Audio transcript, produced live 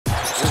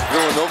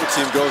Villanova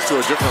team goes to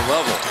a different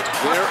level.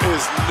 There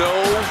is no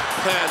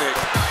panic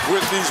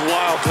with these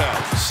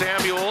Wildcats.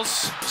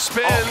 Samuels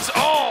spins.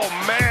 Oh,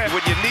 man.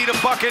 When you need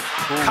a bucket,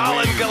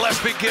 Colin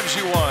Gillespie gives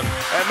you one.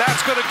 And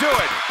that's going to do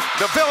it.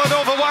 The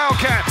Villanova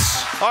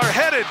Wildcats are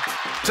headed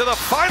to the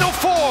Final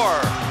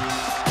Four.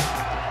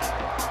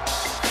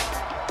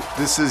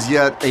 This is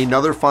yet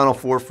another Final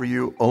Four for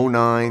you.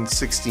 09,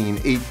 16,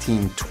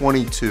 18,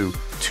 22.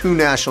 2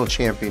 national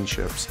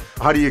championships.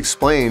 How do you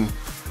explain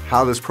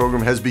how this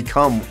program has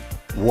become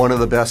one of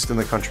the best in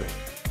the country?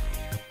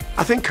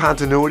 I think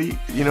continuity,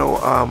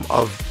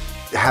 of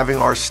having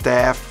our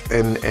staff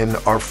and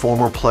our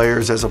former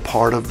players as a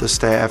part of the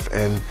staff,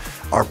 and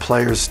our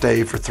players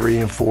stay for 3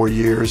 and 4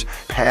 years,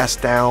 pass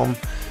down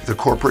the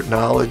corporate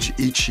knowledge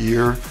each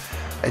year.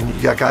 And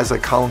you got guys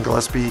like Colin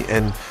Gillespie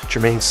and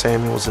Jermaine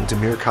Samuels and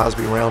Demir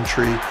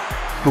Cosby-Roundtree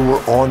who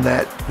were on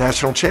that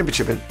national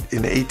championship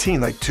in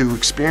 18. Like, to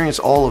experience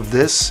all of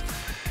this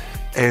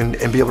and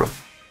be able to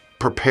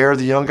prepare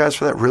the young guys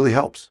for that really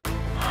helps.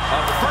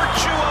 A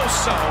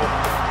virtuoso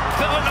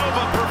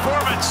Villanova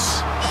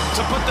performance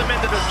to put them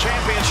into the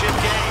championship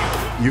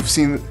game. You've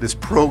seen this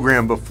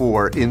program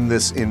before in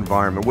this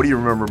environment. What do you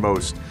remember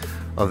most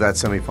of that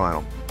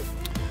semifinal?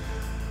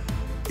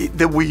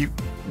 That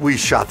we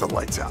shot the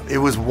lights out. It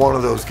was one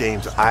of those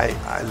games.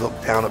 I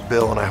looked down at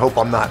Bill, and I hope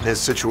I'm not in his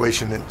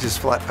situation, and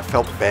just I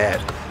felt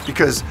bad,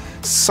 because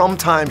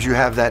sometimes you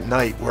have that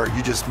night where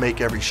you just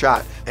make every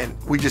shot, and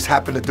we just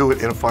happened to do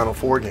it in a Final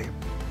Four game.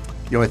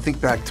 I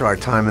think back to our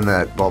time in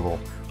that bubble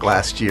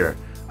last year.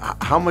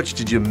 How much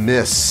did you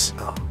miss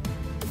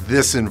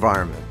this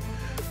environment?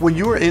 When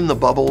you were in the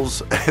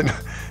bubbles and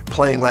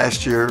playing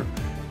last year,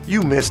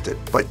 you missed it,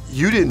 but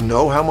you didn't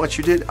know how much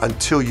you did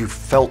until you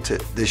felt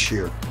it this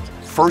year.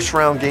 First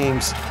round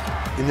games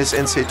in this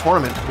NCAA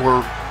tournament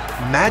were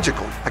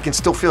magical. I can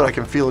still feel it. I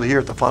can feel it here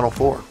at the Final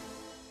Four.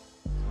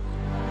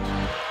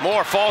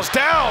 Moore falls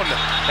down,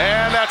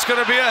 and that's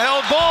going to be a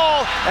held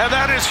ball, and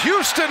that is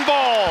Houston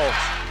ball.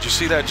 Did you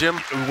see that, Jim?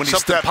 When he Something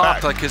stepped popped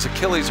back, like his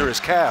Achilles or his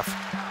calf.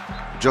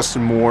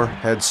 Justin Moore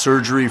had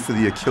surgery for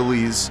the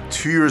Achilles.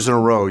 2 years in a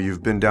row,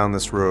 you've been down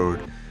this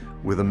road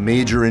with a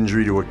major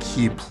injury to a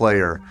key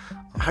player.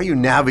 How are you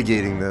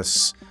navigating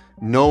this,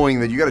 knowing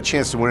that you got a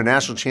chance to win a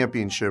national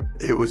championship?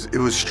 It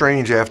was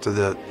strange after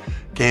the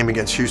game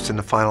against Houston,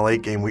 the Final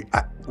 8 game.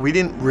 We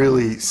didn't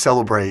really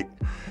celebrate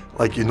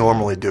like you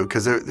normally do,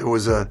 because there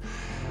was a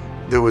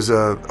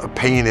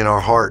pain in our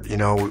heart.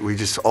 We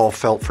just all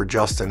felt for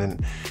Justin,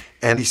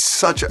 and he's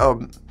such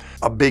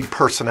a big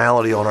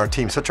personality on our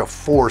team, such a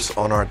force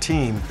on our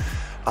team.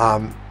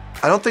 I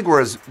don't think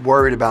we're as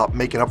worried about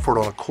making up for it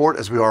on the court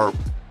as we are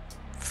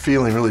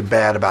feeling really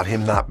bad about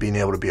him not being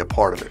able to be a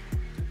part of it.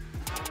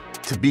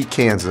 To beat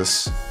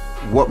Kansas,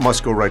 what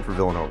must go right for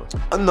Villanova?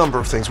 A number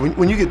of things.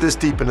 When you get this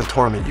deep in the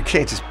tournament, you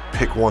can't just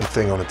pick one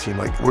thing on a team.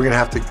 Like, we're going to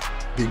have to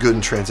be good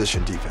in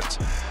transition defense.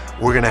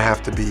 We're going to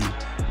have to be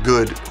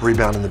good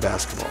rebounding the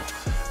basketball.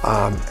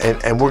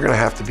 And we're going to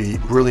have to be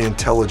really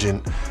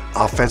intelligent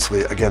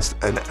offensively against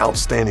an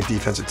outstanding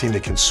defensive team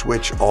that can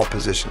switch all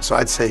positions. So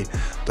I'd say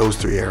those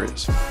 3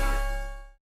 areas.